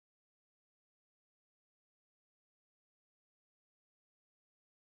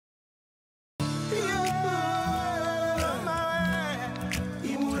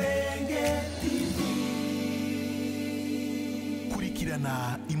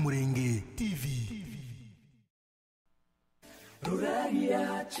mukurikirana Imurenge TV.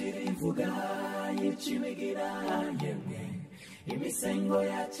 Ruraria chirivuga yichimigira yemwe imisengo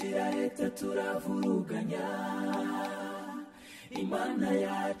yachira leta turavuruganya imana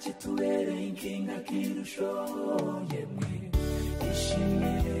yacu tubere inkinga kirusho yemwe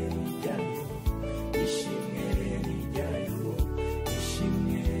ishimwe ryayo ishimwe ryayo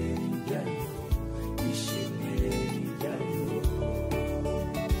ishimwe ryayo ishimwe ryayo.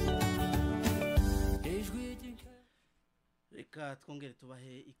 Reka twongere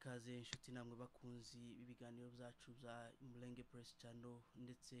tubahe ikaze inshuti namwe bakunzi ibiganiro byacu bya Imurenge Press Channel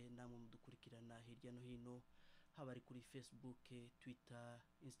ndetse namwe mudukurikirana hirya no hino haba ari kuri Facebook, Twitter,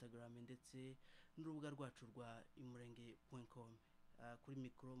 Instagram ndetse n'urubuga rwacu rwa imurenge.com. Kuri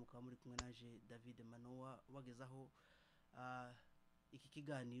mikro mukaba muri kumwe naje David Manoa wagezaho iki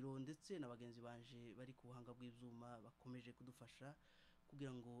kiganiro ndetse n'abagenzi banje bari ku buhanga bw'ivyuma bakomeje kudufasha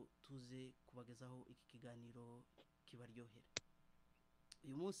kugira ngo tuze kubagezaho iki kiganiro kibaryohera.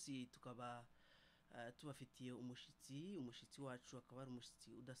 Uyu munsi tukaba tubafitiye umushitsi wacu akaba ari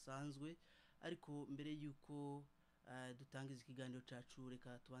umushitsi udasanzwe, ariko mbere yuko dutangiza ikiganiro cacu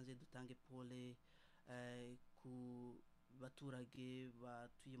reka tubanze dutange pole ku baturage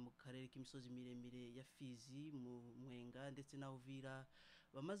batuye mu karere k'imisozi miremire ya Fizi mu Mwenga ndetse na Uvira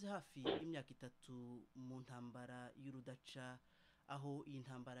bamaze hafi imyaka 3 mu ntambara y'urudaca, aho iyi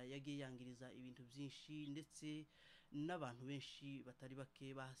ntambara yagiye yangiriza ibintu byinshi ndetse n'abantu benshi batari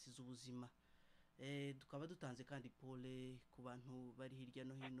bake bahasize ubuzima. Tukaba dutanze kandi pole ku bantu bari hirya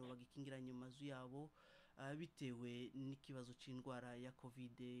no hino bagikingiranye mu mazu yabo bitewe n'ikibazo c'indwara ya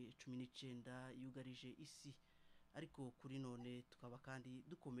COVID-19 yugarije isi. Ariko kuri none tukaba kandi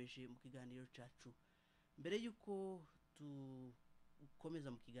dukomeje mu kiganiro cacu. Mbere yuko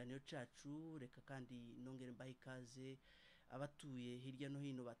dukomeza mu kiganiro cacu reka kandi nongere mbahe ikaze abatuye hirya no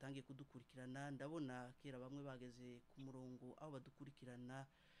hino batangiye kudukurikirana. Ndabona kera bamwe bageze ku murongo aho badukurikirana,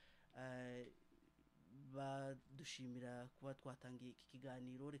 badushimira kuba twatangiye iki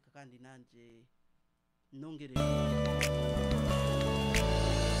kiganiro. Reka kandi nanje nongere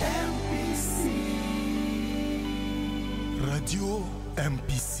Radio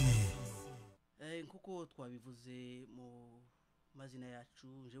MPC. Nkuko twabivuze mu mazina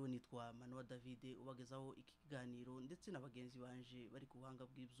yacu, jewe nitwa Manoa David ubagezaho iki kiganiro ndetse n'abagenzi banje bari ku buhanga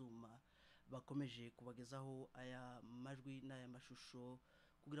bw'ivyuma bakomeje kubagezaho aya majwi n'aya mashusho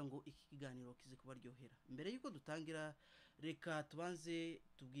kugira ngo iki kiganiro kize kubaryohera. Mbere yuko dutangira reka tubanze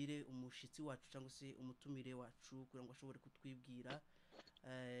tubwire umushitsi wacu cyangwa se umutumire wacu kugira ngo ashobore kutwibwira,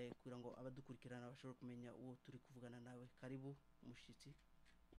 kugira ngo abadukurikirana bashobore kumenya uwo turi kuvugana nawe. Karibu umushitsi.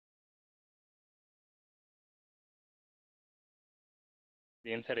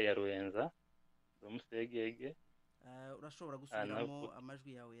 Intare ya Rurenza umusegege. Urashobora gusubiramo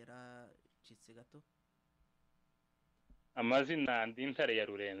amajwi yawe yaracitse gato? Amazina ndi Intare ya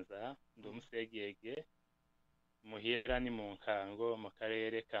Rurenza umusegege, muhira ni mu Nkango mu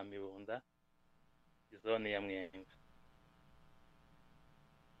karere ka Mibunda izone ya Mwenga.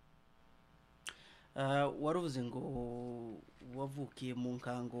 Waruvuze ngo wavukiye mu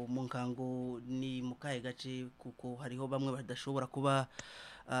Nkango. Mu Nkango ni mu kahe gace, kuko hariho bamwe badashobora kuba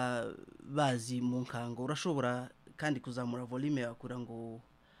bazi mu Nkango? Urashobora kandi kuzamura volume yawe kugira ngo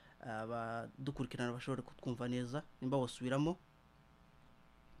abadukurikirana bashobore kutwumva neza, nimba wasubiramo?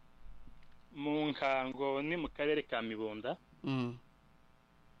 Mu Nkango ni mu karere ka Mibunda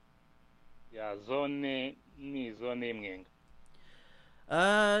ya zone ni zone y'Mwenga.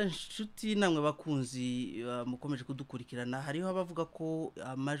 Nshuti namwe bakunzi mukomeje kudukurikirana, hariho abavuga ko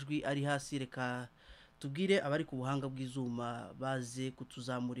amajwi ari hasi. Reka tubwire abari ku buhanga bw'izuma baze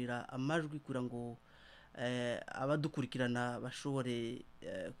kutuzamurira amajwi kugira ngo abadukurikirana bashobore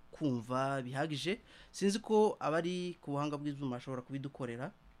kumva bihagije. Sinzi ko abari ku buhanga bw'izuma bashobora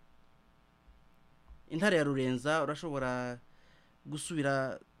kubidukorera. Intare ya Rurenza, urashobora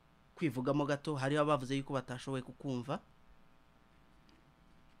gusubira kwivugamo gato? Hariho abavuze yuko batashoboye kukumva.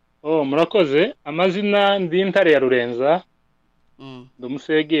 Murakoze. Amazina ndi Intare ya Rurenza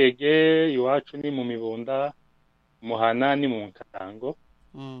umusegege, iwacu ni mu Mibunda, muhana ni mu Nkango.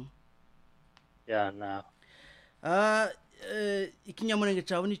 Ya na ikinyamurenge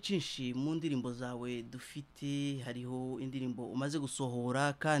cawe ni cinshi mu ndirimbo zawe dufite. Hariho indirimbo umaze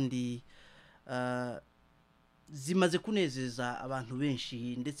gusohora kandi zimaze kunezeza abantu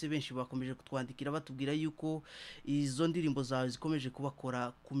benshi, ndetse benshi bakomeje kutwandikira batubwira yuko izo ndirimbo zawe zikomeje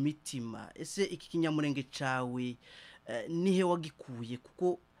kubakora ku mitima. Ese iki kinyamurenge cawe nihe wagikuye?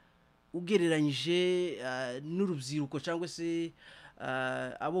 Kuko ugereranyije n'urubyiruko cyangwa se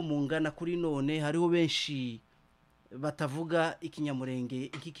abo mungana kuri none hariho benshi batavuga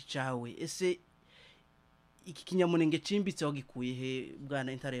ikinyamurenge nk'iki cawe ese iki kinyamurenge cimbitse wagikuye he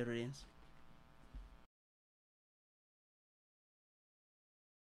bwana Intare ya Rurenza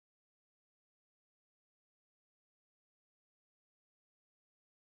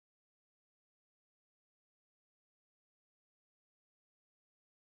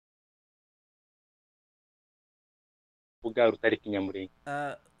vuga rutari kinyamurenge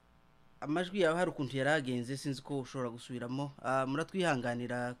amajwi yawe hari ukuntu yaragenze sinzi ko ushobora gusubiramo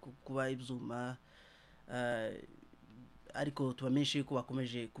muratwihanganira kuba ibyuma ariko tubamenyeshe yuko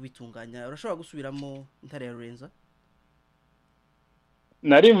bakomeje kubitunganya urashobora gusubiramo Intare ya Rurenza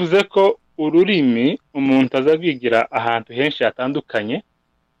narivuze ko ururimi umuntu azagwigira ahantu henshi hatandukanye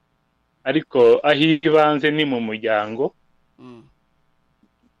ariko aho ibanze ni mu muryango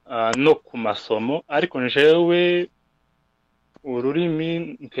no ku masomo ariko njewe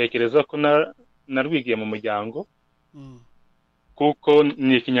ururimi ntekereza ko narwigiye mu muryango kuko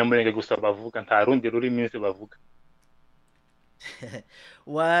ni ikinyamurenge gusa bavuga nta rundi rurimi nzi bavuga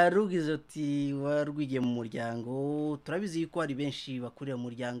warugize uti warwigiye mu muryango turabizi yuko hari benshi bakurira mu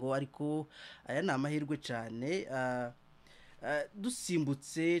muryango ariko aya ni amahirwe cyane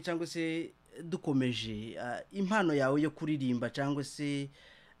dusimbutse cyangwa se dukomeje impano yawe yo kuririmba cyangwa se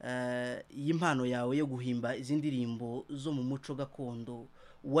iyi mpano yawe yo guhimba izi ndirimbo zo mu muco gakondo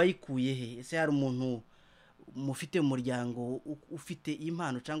wayikuye he ese hari umuntu mufite mu muryango ufite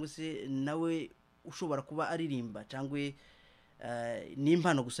impano cyangwa se nawe ushobora kuba aririmba cyangwa ni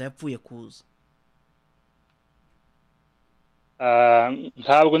impano gusa yapfuye kuza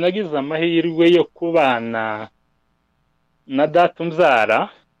ntabwo nagize amahirwe yo kubana na data umbyara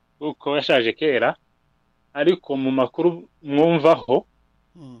kuko yashaje kera ariko mu makuru mwumvaho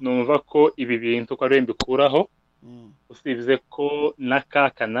numva ko ibi bintu ko ari mbikuraho usibye ko na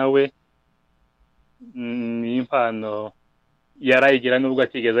kaka nawe ni impano yarayigira nubwo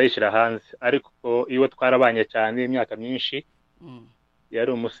atigeze ayishyira hanze ariko iwe twarabanye cyane imyaka myinshi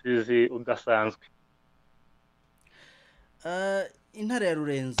yari umusizi udasanzwe Intare ya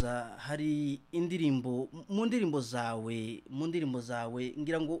Rurenza hari indirimbo mu ndirimbo zawe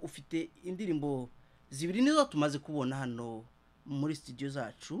ngira ngo ufite indirimbo zibiri nizo tumaze kubona hano muri studio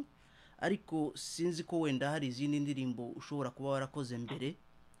zacu ariko sinzi ko wenda hari izindi ndirimbo ushobora kuba warakoze mbere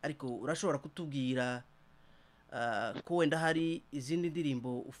ariko urashobora kutubwira ko wenda hari izindi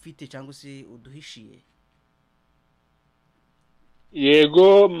ndirimbo ufite cyangwa se uduhishiye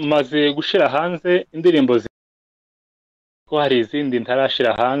yego maze gushira hanze indirimbo ko hari izindi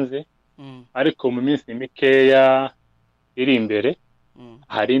ntarashira hanze ariko mu minsi mikeya iri imbere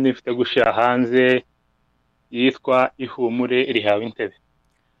hari indi mfite gushira hanze yitwa ihumure rihawe intebe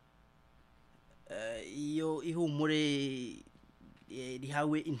iyo ihumure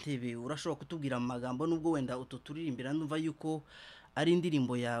rihawe intebe urashobora kutubwira amagambo nubwo wenda uto turirimbira ndumva yuko ari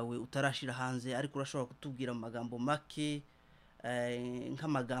indirimbo yawe utarashira hanze ariko urashobora kutubwira amagambo make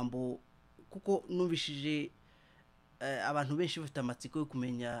nk'amagambo kuko numvishije abantu benshi bafite amatsiko yo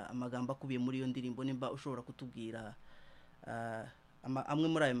kumenya amagambo akubiye muri iyo ndirimbo nimba ushobora kutubwira amwe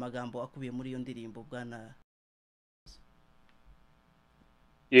muri ayo magambo akubiye muri iyo ndirimbo bwana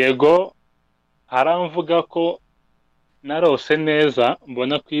yego haramvuga ko narose neza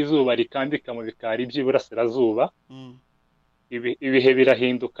mbona ko izuba rikambika mu bikari by'iburasirazuba ibihe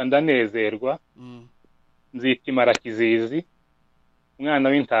birahinduka ndanezerwa nzita imarakizizi umwana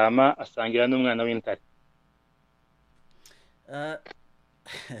w'intama asangira n'umwana w'intare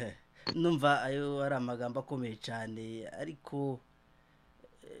numva ayo ari amagambo akomeye cyane ariko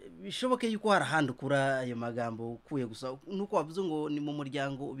bishoboke yuko hari ahandi ukura ayo magambo ukuye gusa nuko wavuze ngo ni mu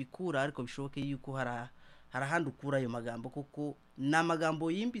muryango ubikura ariko bishoboke yuko hari ahandi ukura ayo magambo kuko ni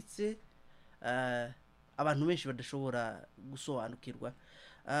amagambo yimbitse abantu benshi badashobora gusobanukirwa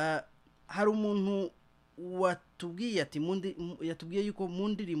hari umuntu watubwiye ati yatubwiye yuko mu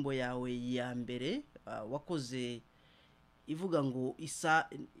ndirimbo yawe ya mbere wakoze ivuga ngo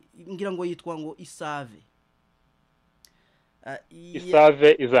ngira ngo yitwa ngo Isave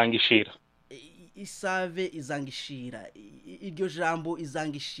Izangishira Isave Izangishira iryo jambo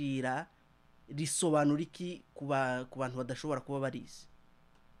Izangishira risobanura iki ku bantu badashobora kuba barizi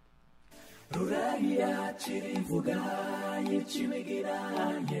rurariya kirivuga yicimigira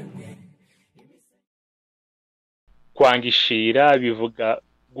yemwe kwangishira bivuga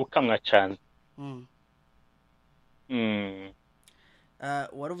gukamwa cyane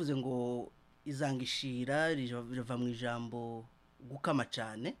waravuze ngo Izangishira riva mu ijambo gukama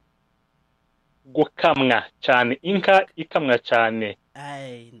cyane gukamwa cyane inka ikamwa cyane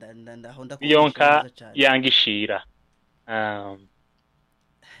iyo nka yangishira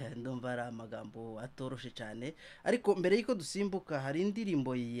ndumva ari amagambo atoroshe cyane ariko mbere y'uko dusimbuka hari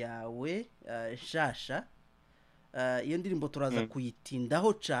indirimbo yawe nshasha iyo ndirimbo turaza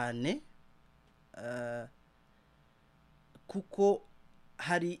kuyitindaho cyane kuko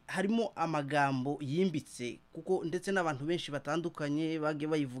harimo amagambo yimbitse kuko ndetse n'abantu benshi batandukanye bagiye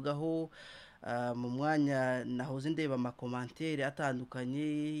bayivugaho mu mwanya nahoze ndeba amakomantere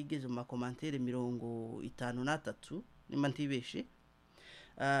atandukanye igeze mu makomantere 53 nimba ntibeshe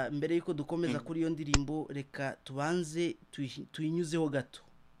mbere y'uko dukomeza kuri iyo ndirimbo reka tubanze tuyinyuzeho gato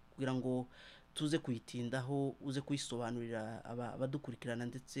kugira ngo tuze kuyitindaho uze kuyisobanurira abadukurikirana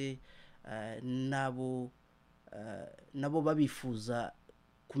ndetse nabo babifuza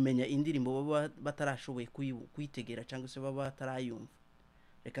kumenya indirimbo baba batarashoboye kuyitegera cyangwa se baba batarayumva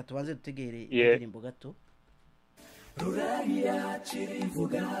reka tubanze dutegere indirimbo gato rurahira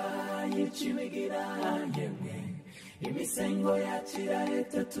kirivuga y'ikimigira yemwe imisengo yakira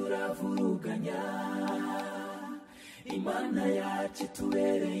leta turavuruganya imana yacu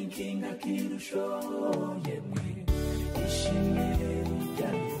tubereye inkinga kirusho yemwe ishimwe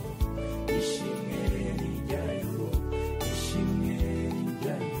ryayo ishimwe ryayo ishimwe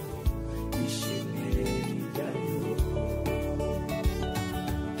ryayo ishimwe ryayo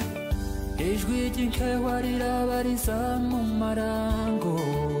ijwi ry'inkewa rirabariza mu marango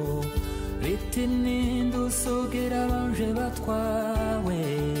riti nindusogera banje batwawe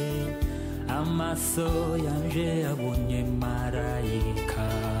amaso yanje abonye marayika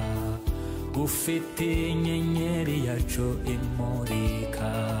ufite inyenyeri yacu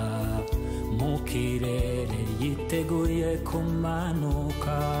imurika mu kirere yiteguye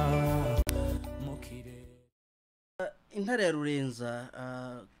kumanuka mu kirere. Intare ya Rurenza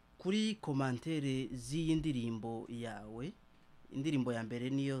kuri komantere z'iyi ndirimbo yawe indirimbo ya mbere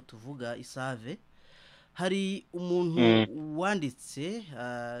niyo tuvuga Isave hari umuntu wanditse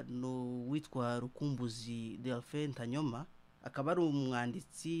no witwa Rukumbuzi Delphin Tanyoma akaba ari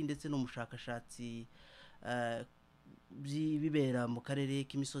umwanditsi ndetse n'umushakashatsi bibera mu karere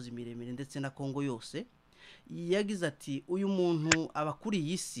k'imisozi miremire ndetse na Kongo yose yagize ati uyu muntu abakuri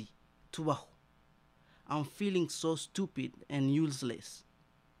yisi tubaho I'm feeling so stupid and useless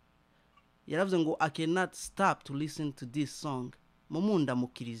yaravuze ngo I cannot stop to listen to this song mumunda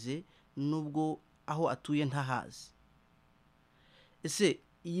mukirize nubwo aho atuye ntahazi ese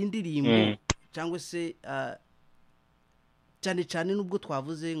iyi ndirimbo cyangwa se cyane cyane nubwo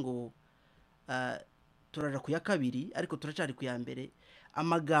twavuze ngo turaja ku ya kabiri ariko turacari ku ya mbere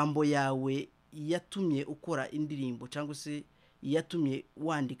amagambo yawe yatumye ukora indirimbo cyangwa se yatumye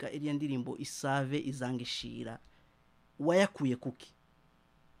wandika iriya ndirimbo Isave Izangishira wayakuye kuki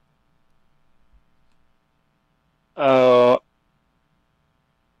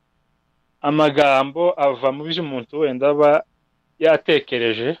amagambo ava mu byo umuntu wenda aba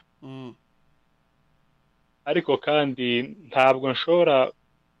yatekereje ariko kandi ntabwo nshobora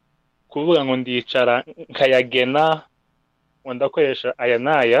kuvuga ngo ndicara nkayagena ngo ndakoresha aya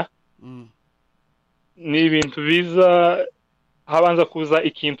n'aya ni ibintu biza habanza kuza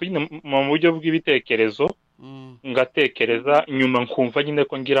ikintu nyine mu buryo bw'ibitekerezo ngatekereza nyuma nkumva nyine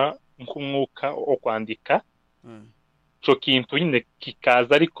ko ngira nk'umwuka wo kwandika cyo kintu nyine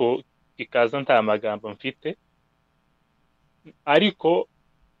kikaza ariko kikaza nta magambo mfite ariko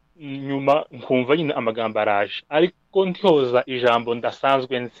nyuma nkumva nyine amagambo araje ariko ntihoza ijambo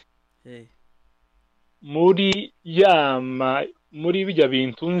ndasanzwe nzi muri bijya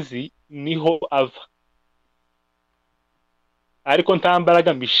bintu nzi niho ava ariko nta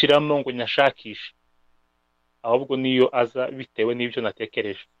mbaraga mbishiramo ngo nyashakishe ahubwo niyo aza bitewe n'ibyo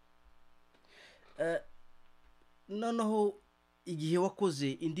natekereje noneho igihe wakoze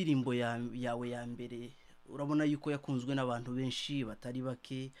indirimbo yawe ya mbere urabona yuko yakunzwe n'abantu benshi batari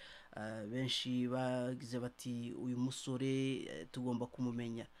bake benshi bagize bati uyu musore tugomba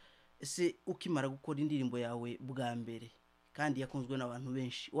kumumenya ese ukimara gukora indirimbo yawe bwa mbere kandi yakunzwe n'abantu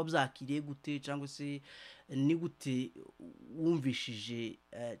benshi wabyakiriye gute cyangwa se ni gute wumvishije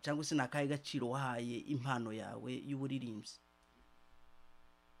cyangwa se nakaye gaciro wahaye impano yawe y'uburirimbyi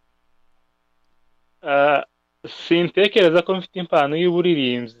sintekereza ko mfite impano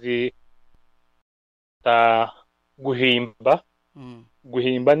y'uburirimbyi ta guhimba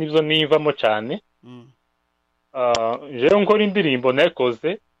nibyo nivamo cyane jewe nkora indirimbo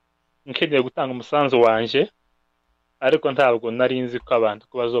nakoze nkeneye gutanga umusanzu wanje ariko ntabwo nari nzi ko abantu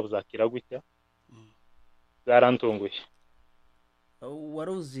ko bazobuzakira gutya byarantunguye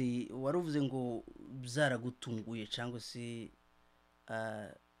waruvuze ngo byaragutunguye cyangwa se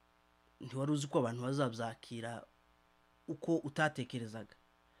ntiwari uzi ko abantu bazabyakira uko utatekerezaga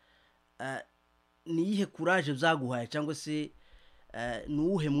ni iyihe courage byaguhaye cyangwa se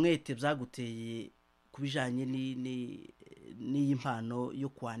nuwuhe mwete byaguteye kubijanye n'iyi mpano yo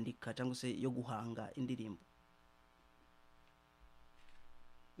kwandika cyangwa se yo guhanga indirimbo?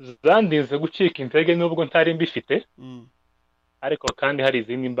 Zandinze gucika intege nubwo ntari mbifite, ariko kandi hari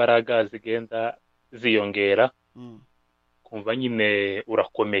izindi mbaraga zigenda ziyongera, kumva nyine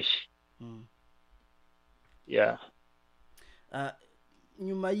urakomeye.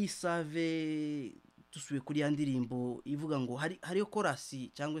 Nyuma y'Isave dusubiye kuri ya ndirimbo ivuga ngo hariyo korasi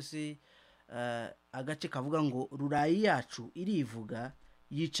cyangwa se agace kavuga ngo rurayi yacu irivuga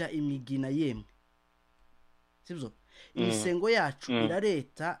yica imigina yemwe, sibyo? Imisengo yacu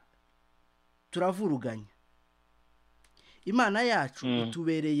irareta turavuruganya, Imana yacu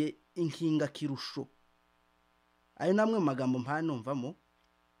itubereye inkinga kirusho. Ayo namwe magambo mpanumvamo.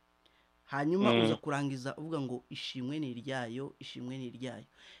 Hanyuma uza kurangiza uvuga ngo ishimwe ni iryayo, ishimwe ni iryayo.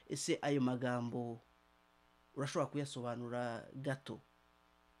 Ese ayo magambo urashobora kuyasobanura gato?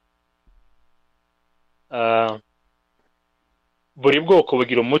 Buri bwoko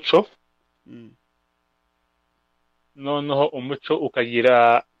bugira umuco, noneho umuco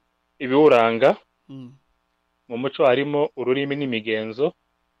ukagira ibiwuranga. Mu muco harimo ururimi n'imigenzo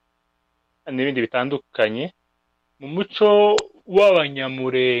n'ibindi bitandukanye. Mu muco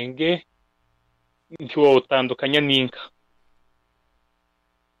w'abanyamurenge ntiwawutandukanya n'inka.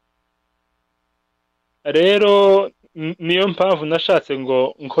 Rero niyo mpamvu nashatse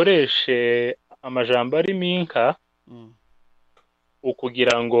ngo nkoreshe amajambo arimo inka,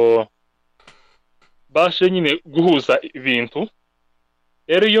 ukugira ngo bashe nyine guhuza ibintu.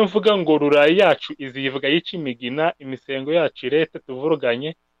 Rero iyo mvuga ngo rurayi yacu izivuga yica imigina, imisengo yacu irete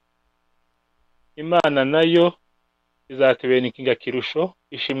tuvuruganye, Imana nayo izatubera inkinga kirusho,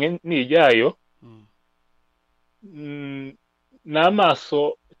 ishimwe ni iryayo.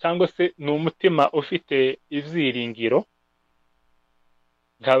 N'amaso cyangwa se ni umutima ufite ivyiringiro,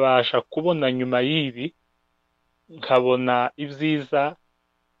 nkabasha kubona nyuma y'ibi, nkabona ibyiza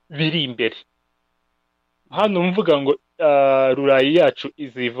biri imbere. Hano mvuga ngo rurayi yacu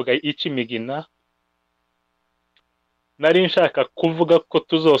izivuga yica imigina, nari nshaka kuvuga ko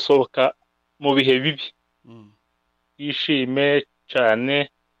tuzosohoka mu bihe bibi, yishime cyane,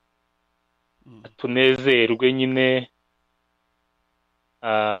 tunezerwe nyine,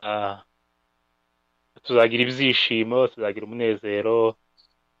 tuzagira ibyishimo, tuzagira umunezero,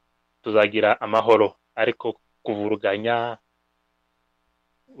 tuzagira amahoro. Ariko kuvuruganya,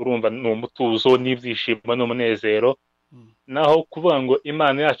 urumva ni umutuzo n'ibyishimo n'umunezero. Naho kuvuga ngo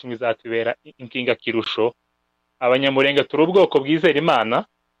Imana yacu izatubera inkinga kirusho, abanyamurenge turi ubwoko bwizera Imana.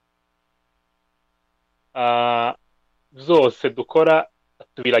 Byose dukora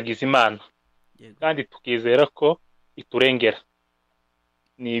tubiragiza Imana, kandi tukizera ko iturengera.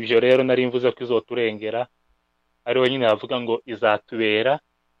 Ni ibyo rero nari mvuze ko izoturengera, ariho nyine havuga ngo izatubera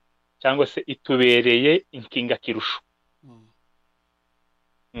cyangwa se itubereye inkinga kirusho.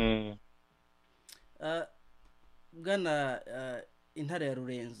 Bwana Intare ya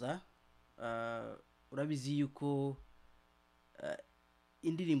Rurenza, urabizi yuko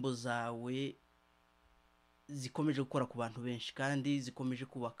indirimbo zawe zikomeje gukora ku bantu benshi kandi zikomeje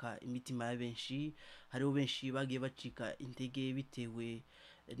kubaka imitima ya benshi. Hariho benshi bagiye bacika intege bitewe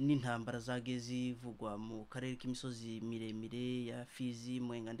n'intambara zagiye zivugwa mu karere k'imisozi miremire ya Fizi,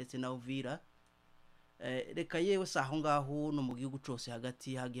 Mwenga ndetse na Uvira. Reka yewe saho ngaho no mu gihugu cyose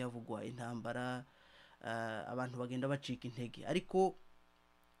hagati hagiye havugwa intambara, abantu bagenda bacika intege. Ariko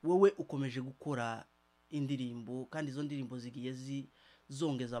wowe ukomeje gukora indirimbo, kandi izo ndirimbo zigiye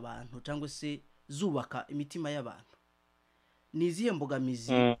zongeza abantu cyangwa se zubaka imitima y'abantu. Ni izihe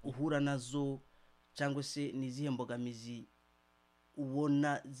mbogamizi uhura nazo, cyangwa se ni izihe mbogamizi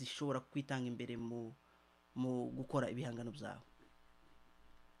ubona zishobora kwitanga imbere mu gukora ibihangano byawe?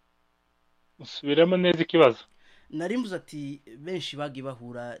 Usubiramo neza ikibazo. Narimbuza ati benshi bagiye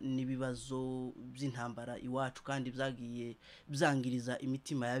bahura n'ibibazo by'intambara iwacu, kandi byagiye byangiriza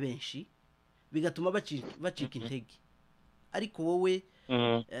imitima ya benshi, bigatuma bacika intege. Ariko wowe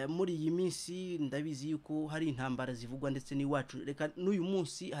muri iyi minsi ndabizi yuko hari intambara zivugwa ndetse n'iwacu. Reka n'uyu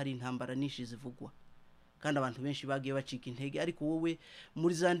munsi hari intambara nyinshi zivugwa, kandi abantu benshi bagiye bacika intege. Ariko wowe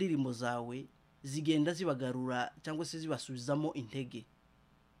muri za ndirimbo zawe zigenda zibagarura cyangwa se zibasubizamo intege.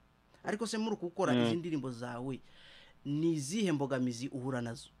 Ariko se muri gukora izi ndirimbo zawe ni izihe mbogamizi uhura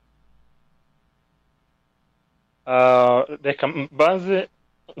nazo? Reka mbaze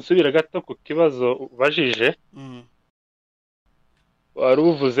nsubira gato ku kibazo ubajije. Wari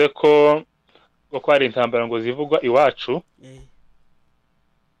uvuze ko hari intambara ngo zivugwa iwacu.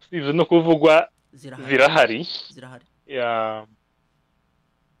 Sivyo no kuvugwa zirahari.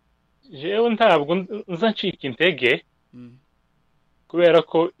 Jewe ntabwo nza ncika intege, kubera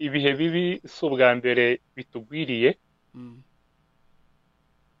ko ibihe bibi si ubwa mbere bitugwiriye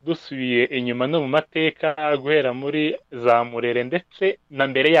dusubiye inyuma no mu mateka guhera muri za Murere ndetse na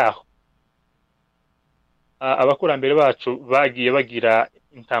mbere yaho abakurambere bacu bagiye bagira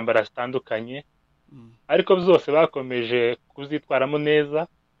intambara zitandukanye ariko byose bakomeje kuzitwaramo neza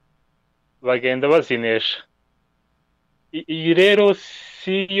bagenda bazinesha. Iyi rero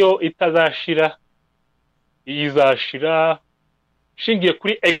siyo itazashira, izashira shingiye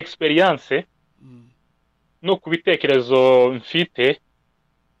kuri experience no kubitekerezo mfite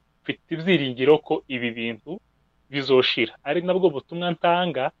ibyiringiro ko ibi bintu bizoshira, ari nabwo butumwa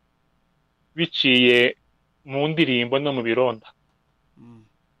ntanga biciye mu ndirimbo no mu bironda.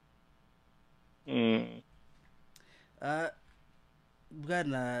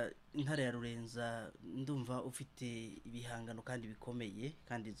 Bwana Intare ya Rurenza, ndumva ufite ibihangano kandi bikomeye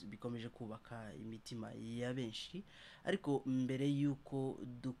kandi bikomeje kubaka imitima ya benshi, ariko mbere yuko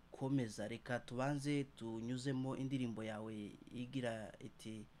dukomeza reka tubanze tunyuzemo indirimbo yawe igira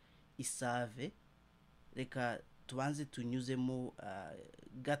iti Isave. Reka tubanze tunyuzemo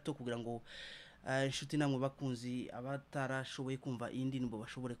gato kugira ngo inshuti namwe bakunzi abatarashoboye kumva iyi ndirimbo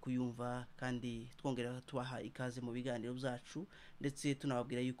bashobore kuyumva, kandi twongera tubaha ikaze mu biganiro byacu, ndetse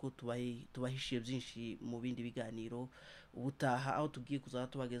tunababwira yuko tubahishiye byinshi mu bindi biganiro ubutaha, aho tugiye kuzaba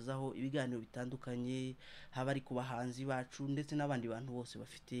tubagezaho ibiganiro bitandukanye, haba ari ku bahanzi bacu ndetse n'abandi bantu bose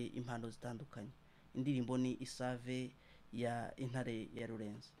bafite impano zitandukanye. Indirimbo ni Isave ya Intare ya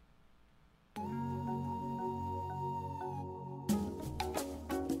Rurenza.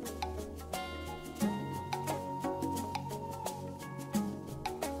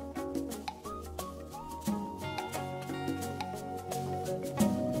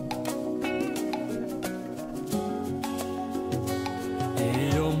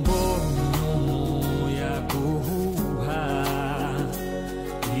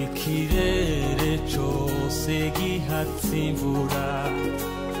 Imvura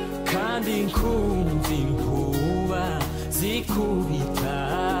kandi nkumva inkuba zikubita,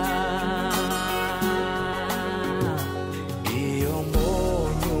 iyo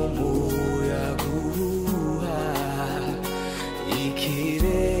mbonye umuyaga uhuha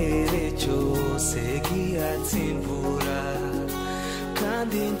ikirere cyose gihatse imvura,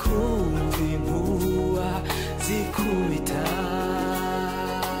 kandi nkumva inkuba zikubita,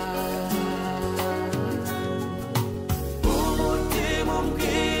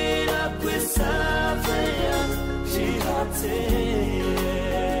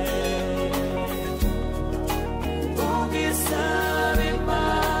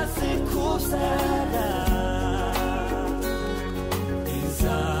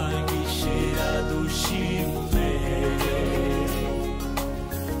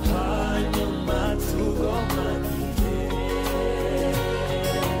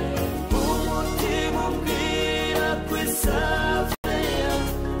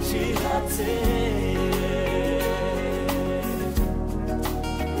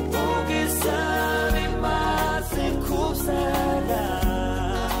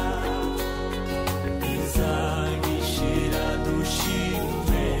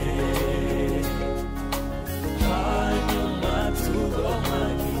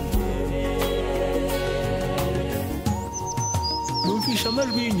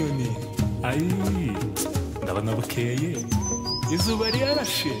 amajwi y'inyoni. Ayi, ndabona bukeye, izuba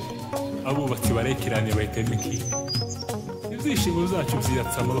ryarashe, abubatsi barekeranye bahitamo iki, ibyishimo byacu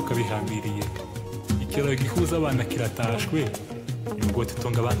byiyatsa amaboko bihambiriye, ikiraro gihuza abana kiratashwe, imigoti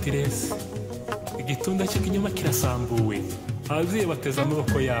itunga abantiresi, igitunda cy'ikinyoma kirasambuwe, ababyeyi bateze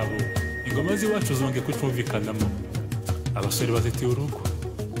amaboko yabo, ingoma z'iwacu zonge kucumvikanamo, abasore bazitiye urugo,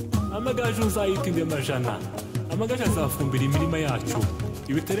 amagaju uzayitinde amajana, amagaje azafumbira imirima yacu,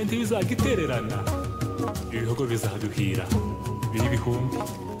 ibitarenti bizagitererana, ibihogo bizaduhira biri bihumbi,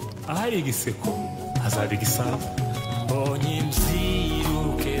 ahari igiseko hazaba igisabo. Mbonye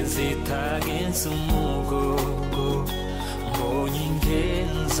imziruke zitagenza umugogo, mbonye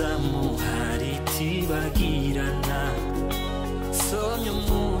ingenza muhari tibagirana, somye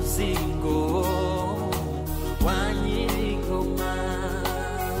umuzingo wa nyir'ingoma.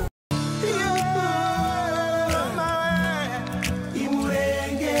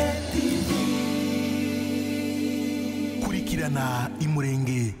 na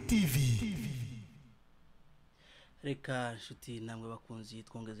Imurenge TV. Reka nshuti namwe bakunzi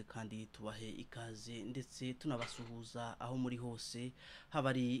twongeze kandi tubahe ikaze ndetse tunabasuhuza aho muri hose,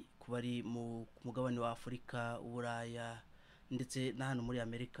 habari kubari mu mugabane wa Afrika, Uburaya ndetse na hano muri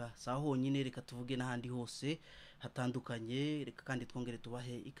Amerika. Saho honyine reka tuvuge n'ahandi hose hatandukanye, reka kandi twongere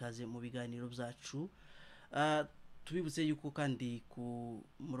tubahe ikaze mu biganiro byacu. tubibutse yuko kandi ku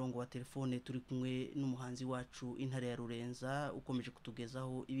murongo wa telefone turi kumwe n'umuhanzi wacu Intare ya Rurenza ukomeje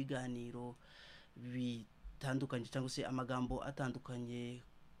kutugezaho ibiganiro bitandukanye cyangwa se amagambo atandukanye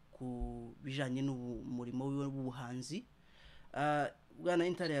ku bijanye n'umurimo w'ubuhanzi. Bwana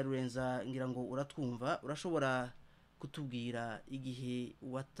Intare ya Rurenza ngira ngo uratwumva, urashobora kutubwira igihe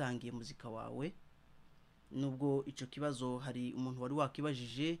watangiye muzika wawe? Nubwo ico kibazo hari umuntu wari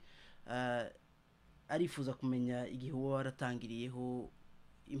wakibajije arifuza kumenya igihe waratangiriyeho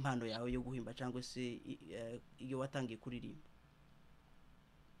impano yawe yo guhimba cyangwa se iyo watangiye kuririmba.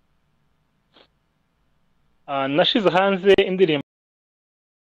 Nashize hanze indirimbo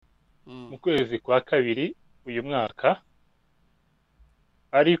mu kwezi kwa kabiri uyu mwaka,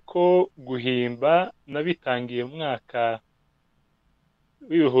 ariko guhimba nabitangiye mu mwaka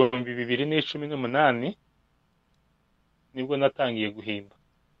w'ibihumbi 2018 nibwo natangiye guhimba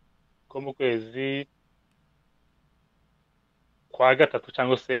ko mu kwezi kwa gatatu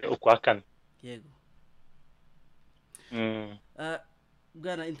cyangwa se ukwa kane. Yego.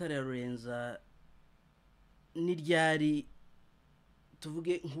 Bwana Intare ya Rurenza, ni ryari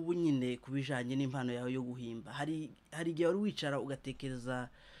tuvuge nk'ubu nyine kubijanye n'impano yawe yo guhimba, hari igihe wari wicara ugatekereza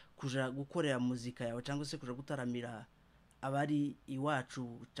kuja gukorera muzika yawe cyangwa se kuja gutaramira abari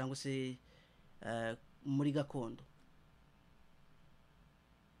iwacu cyangwa se muri gakondo?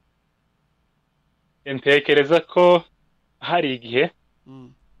 Ntekereza ko hari igihe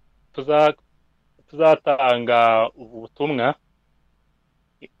tuzatanga ubutumwa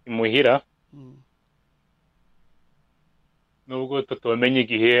imuhira, nubwo tutomenye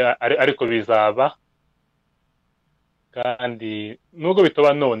igihe ariko bizaba, kandi nubwo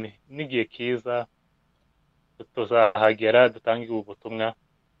bitoba none n'igihe kiza tuzahagera dutange ubutumwa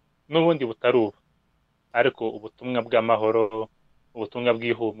n'ubundi butaruba, ariko ubutumwa bw'amahoro, ubutumwa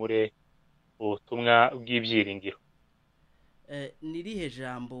bw'ihumure, ubutumwa bw'ibyiringiro. Nirihe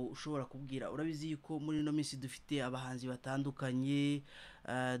jambo ushobora kubwira? Urabizi yuko muri no minsi dufite abahanzi batandukanye,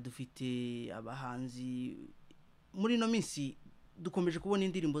 dufite abahanzi muri no minsi dukomeje kubona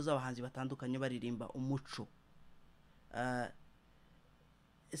indirimbo z'abahanzi batandukanye baririmba umuco.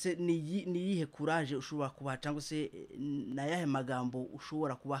 Ese niyihe courage ushobora kubaha cyangwa se nayahe magambo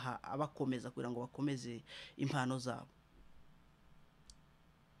ushobora kubaha abakomeza kugira ngo bakomeze impano zabo?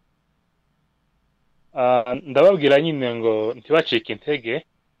 Ndababwira nyine ngo ntibacike intege,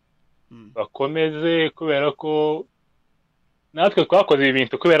 bakomeze, kubera ko natwe twakoze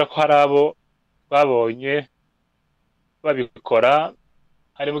ibintu kubera ko hari abo twabonye babikora.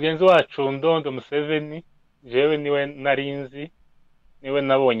 Hari mugenzi wacu Ndondo Museveni, jewe niwe narinzi, niwe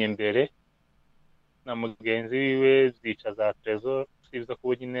nabonye mbere, na mugenzi wiwe zica za Trezor, sibyo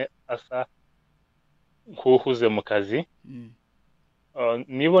ko nyine asa nk'uhuze mu kazi.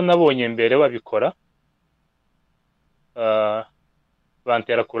 Nibo nabonye mbere babikora,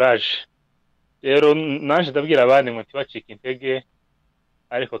 bantera courage. Rero nanje ndabwira abandi ngo ntibacike intege,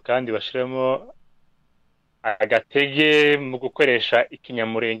 ariko kandi bashiremo agatege mu gukoresha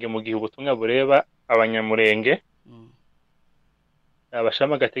ikinyamurenge mu gihe ubutumwa bureba abanyamurenge.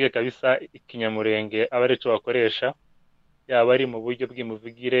 Abashama agatege kabisa ikinyamurenge aba ari cyo bakoresha, yaba ari mu buryo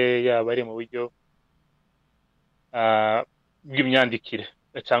bw'imuvugire, yaba ari mu buryo bw'imyandikire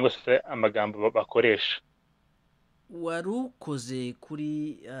cyangwa se amagambo bakoresha. Warukoze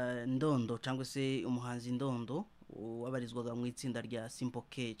kuri Ndondo cyangwa se umuhanzi Ndondo wabarizwaga mu itsinda rya Simple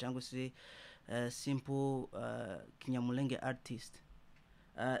K cyangwa se Simple Kinyamulenge artist.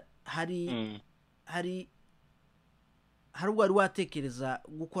 Hari wari watekereza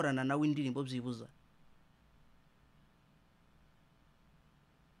gukorana nawe indirimbo byibuza?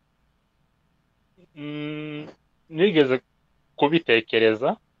 Nigeze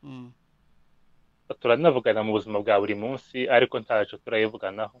kubitekereza, turanavugana mu buzima bwa buri munsi, ariko ntaco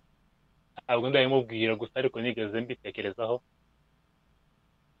turayivuganaho. Ntabwo ndayimubwira gusa, ariko nigeze mbitekerezaho,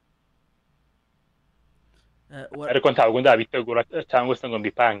 ariko ntabwo ndabitegura cyangwa se ngo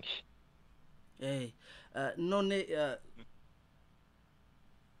mbipange. None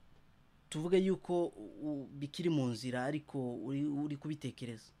tuvuge yuko bikiri mu nzira ariko uri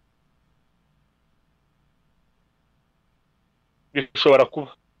kubitekereza? Bishobora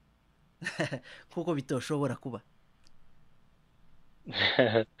kuba. Kuko bitoshobora kuba.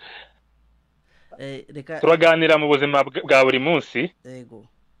 Turaganira mu buzima bwa buri munsi. Yego.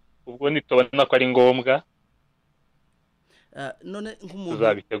 Ubwo nitubona ko ari ngombwa, none nk'umuntu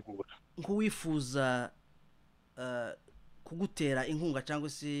tuzabitegura. Nk'uwifuza kugutera inkunga cyangwa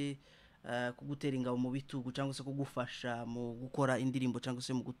se kugutera ingabo mu bitugu cyangwa se kugufasha mu gukora indirimbo cyangwa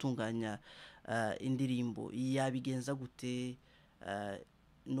se mu gutunganya indirimbo, yabigenza gute?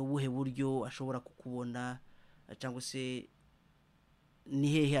 N'ubuhe buryo ashobora kukubona cyangwa se ni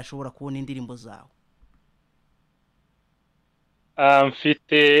hehe ashobora kubona indirimbo zawe?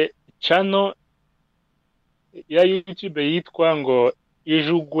 Mfite channel ya YouTube yitwa ngo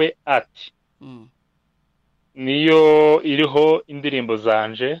Ijugwe Art. Niyo iriho indirimbo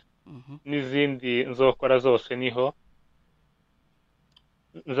zanje n'izindi nzokora zose niho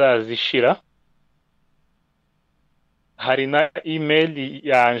nzazishira. Hari na email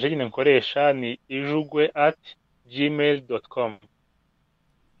yanje nyine nkoresha ni ijugwe@gmail.com.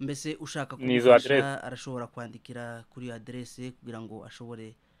 Mbese ushaka kugufasha arashobora kwandikira kuri adresse kugira ngo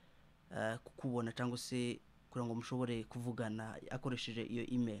ashobore kukubona cyangwa se kugira ngo mushobore kuvugana akoresheje iyo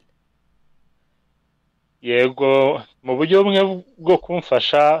email. Yego, mu buryo bumwe bwo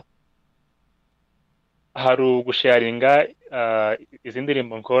kumfasha hari ugusharinga izi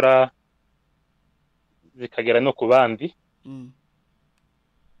ndirimbo nkora zikagera no ku bandi.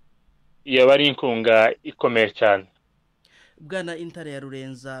 Iyo bari inkunga ikomeye cyane. Bwana Intare ya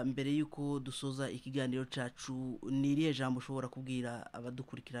Rurenza, mbere yuko dusoza ikiganiro cacu, ni irihe jambo ushobora kubwira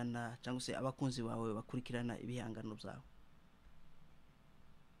abadukurikirana cyangwa se abakunzi bawe bakurikirana ibihangano byawe?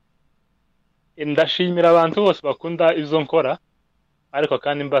 Ndashimira abantu bose bakunda izo nkora, ariko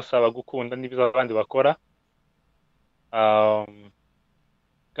kandi mbasaba gukunda n'ibyo abandi bakora.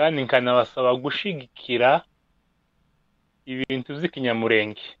 Kandi nkanabasaba gushigikira ibintu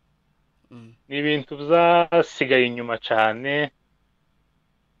by'ikinyamurenge. Ni ibintu byasigaye inyuma cyane,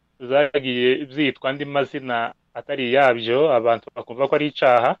 zagiye byitwa andi mazina atari yabyo, abantu bakumva ko ari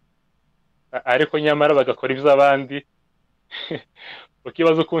icaha, ariko nyamara bagakora iby'abandi.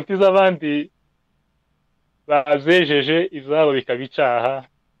 Ukibaza ukuntu iz'abandi bazejeje izabo bikaba icaha,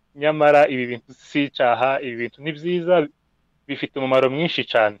 nyamara ibi bintu si icaha. Ibi bintu ni byiza, bifite umumaro mwinshi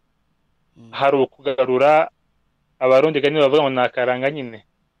cyane. Hari ukugarura abarundi gani bavuga ngo nakaranga nyine.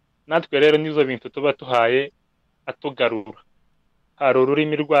 Natwe rero nizo bintu tuba tuhaye atugarura. Hari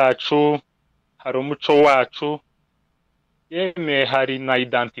ururimi rwacu, hari umuco wacu, yeme hari na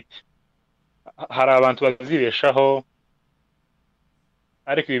identity. Hari abantu bazibeshaho,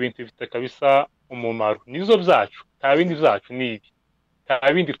 ariko ibi bintu bifite kabisa umumaro. Nizo byacu, nta bindi byacu nibi.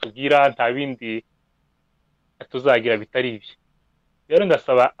 Nta bindi tugira, nta bindi tuzagira bitari ibi. Rero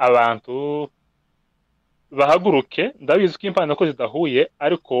ndasaba abantu bahaguruke. Ndabizi ko impano ko zidahuye,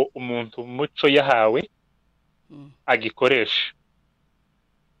 ariko umuntu muco yahawe agikoresha.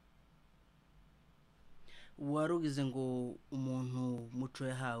 Warugize ngo umuntu muco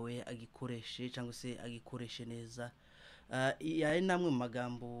yahawe agikoreshe cyangwa se agikoreshe neza. Yaye namwe mu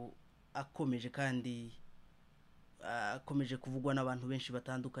magambo akomeje kandi akomeje kuvugwa n'abantu benshi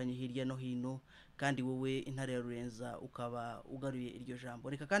batandukanye hirya no hino, kandi wowe Intare ya Rurenza ukaba ugaruye iryo jambo.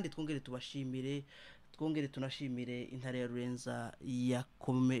 Reka kandi twongere tubashimire, twongere tunashimire Intare ya Rurenza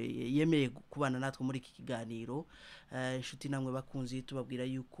yemeye kubana natwe muri iki kiganiro. Inshuti namwe bakunzi, tubabwira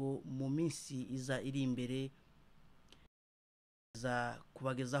yuko mu minsi iza iri imbere za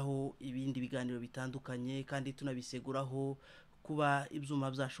kubagezaho ibindi biganiro bitandukanye, kandi tunabiseguraho kuba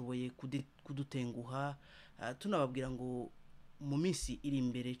ibyuma byashoboye kudutenguha. Tunababwira ngo mu minsi iri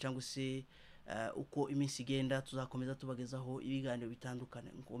imbere cyangwa se uko iminsi igenda tuzakomeza tubagezaho ibiganiro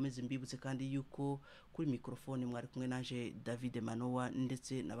bitandukanye. Ngomeze mbibutse kandi yuko kuri mikrofone mwari kumwe nanje David Manowa,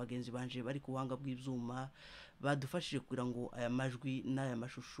 ndetse n'abagenzi banje bari kuwanga bw'ibyuma badufashije kugira ngo aya majwi n'aya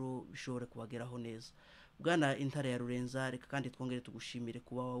mashusho bishobore kubageraho neza. Bwana Intare ya Rurenza, reka kandi twongere tugushimire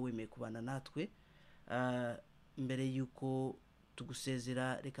kuba wemeye kubana natwe. Mbere yuko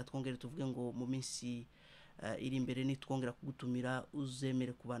tugusezera, reka twongere tuvuge ngo mu minsi iri imbere nitwongera kugutumira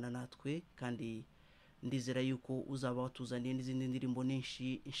uzemere kubana natwe, kandi ndizera yuko uzaba watuzaniye n'izindi ndirimbo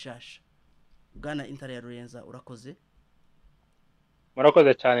nyinshi inshasha. Bwana Intare ya Rurenza, urakoze.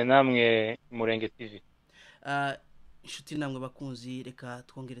 Murakoze cyane namwe Murenge TV. Inshuti namwe bakunzi, reka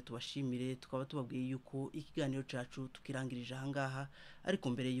twongere tubashimire, tukaba tubabwiye yuko ikiganiro cacu tukirangirije ahangaha. Ariko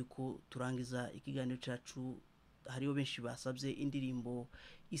mbere yuko turangiza ikiganiro cacu, hariho benshi basabye indirimbo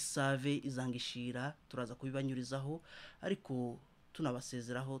Isave Izangishira, turaza kubibanyurizaho, ariko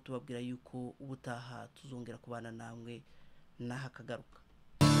tunabasezeraho tubabwira yuko ubutaha tuzongera kubana namwe naha kagaruka.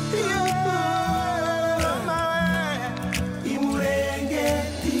 Imurenge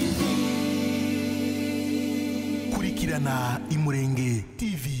TV. Kurikirana Imurenge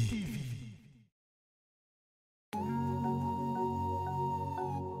TV.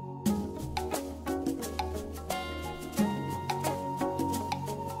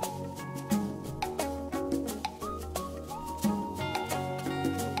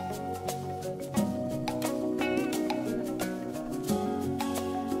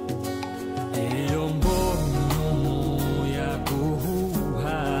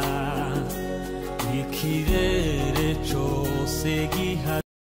 Ikirere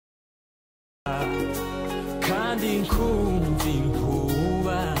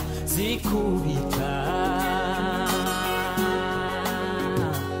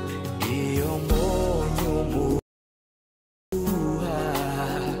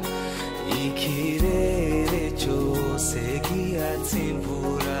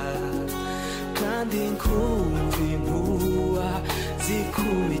kandi nkumva inkuba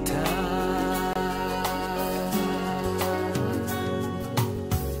zikubita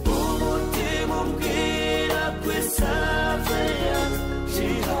umutima umbwira ko Isave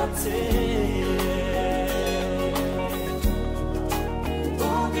yanshihatse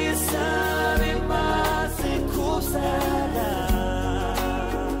ugisaba imaze kuzana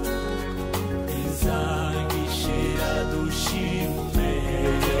izangishira dushime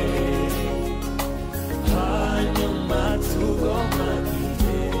hanyuma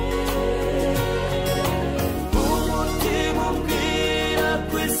tugomagire umutima umbwira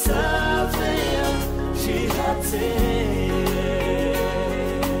ko Isave yanshihatse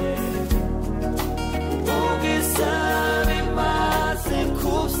ugisaba imaze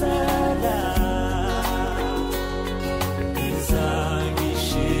kuzana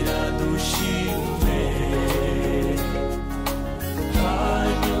izangishira dushime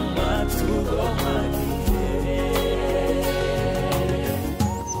hanyuma tugomagire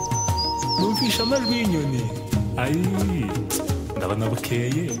numvisha amajwi y'inyoni ayi ndabona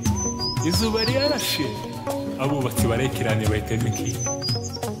bukeye izuba ryarashe abubatsi barekeranye bahitamo iki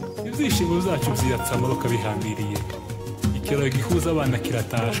ibyishimo zacu byiyatsa amaboko bihambiriye ikiraro gihuza abana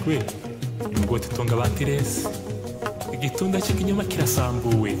kiratashwe imigoti itunga batiresi igitunda cy'ikinyoma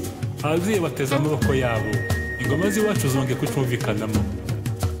kirasambuwe ababyeyi bateze amaboko yabo ingoma z'iwacu zonge kucumvikanamo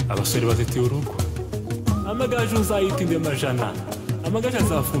abasore bazitiye urugo amagaju uzayitinde amajana amagaju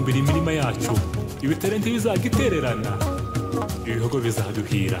azafumbira imirima yacu ibitare ntibizagitererana ibihogo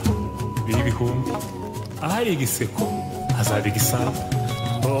bizaduhira biri ibihumbi ahari igiseko hazaba igisabo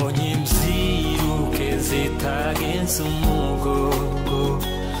mbonye imziruke zitagenza umugongo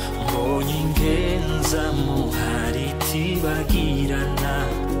mbonye ingenza muhari tibagirana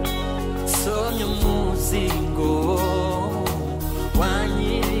sonye umuzingo wa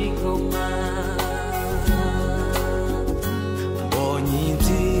nyir'ingoma mbonye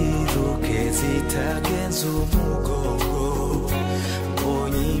imziruke zitagenza umugongo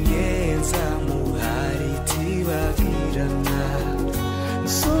mbonye ingenza muhari tibagirana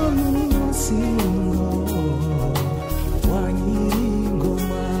sonye umuzingo wa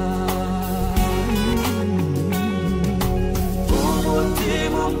nyir'ingoma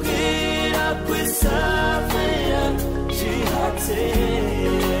umutima umbwira ko Isave yanshihatse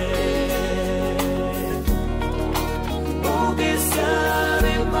ugisaba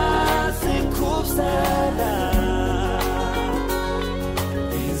imaze kuzana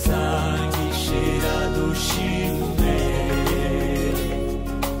izangishira dushime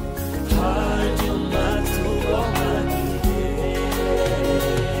hanyuma tugomagire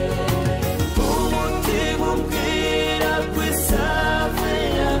umutima umbwira ko Isave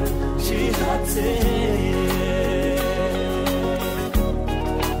yanshihatse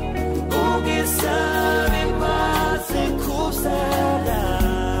ugisaba imaze kuzana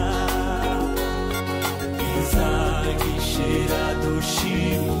izangishira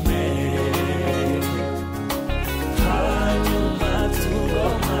dushime hanyuma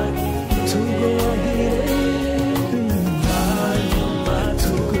tugomagire hanyuma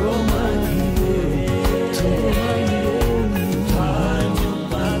tugomagire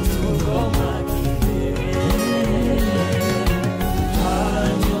hanyuma tugomagire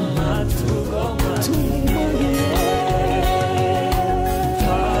hanyuma tugomagire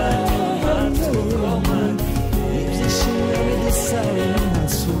hanyuma tugomagire ibyishimo bidusaba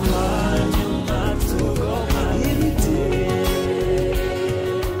amaso hanyuma tugomagire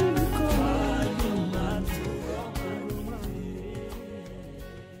hanyuma tugomagire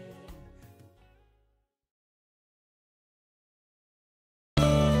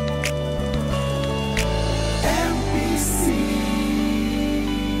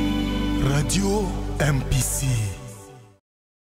Radio MPC